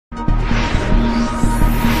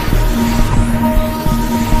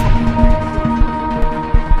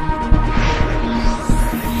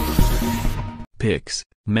PICS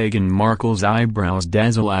Meghan Markle's eyebrows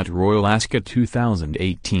dazzle at Royal Ascot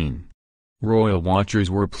 2018. Royal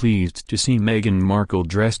watchers were pleased to see Meghan Markle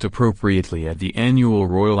dressed appropriately at the annual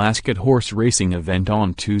Royal Ascot horse racing event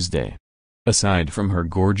on Tuesday. Aside from her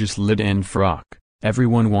gorgeous lid and frock,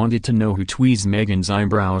 everyone wanted to know who tweezed Meghan's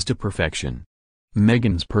eyebrows to perfection.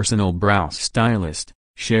 Meghan's personal brow stylist,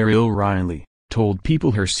 Sherrille Riley, told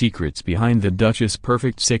people her secrets behind the Duchess'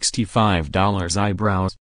 perfect $65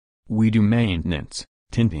 eyebrows. "We do maintenance,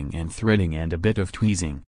 tinting and threading and a bit of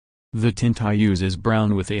tweezing. The tint I use is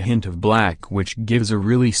brown with a hint of black, which gives a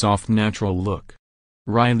really soft natural look."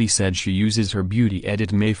 Riley said she uses her Beauty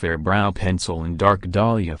Edit Mayfair brow pencil in dark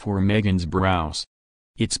dahlia for Meghan's brows.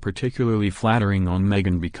 "It's particularly flattering on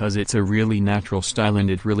Meghan because it's a really natural style and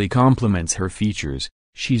it really complements her features.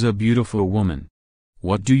 She's a beautiful woman."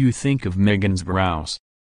 What do you think of Meghan's brows?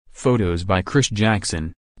 Photos by Chris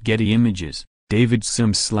Jackson, Getty Images,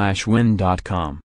 davidsims.wen.com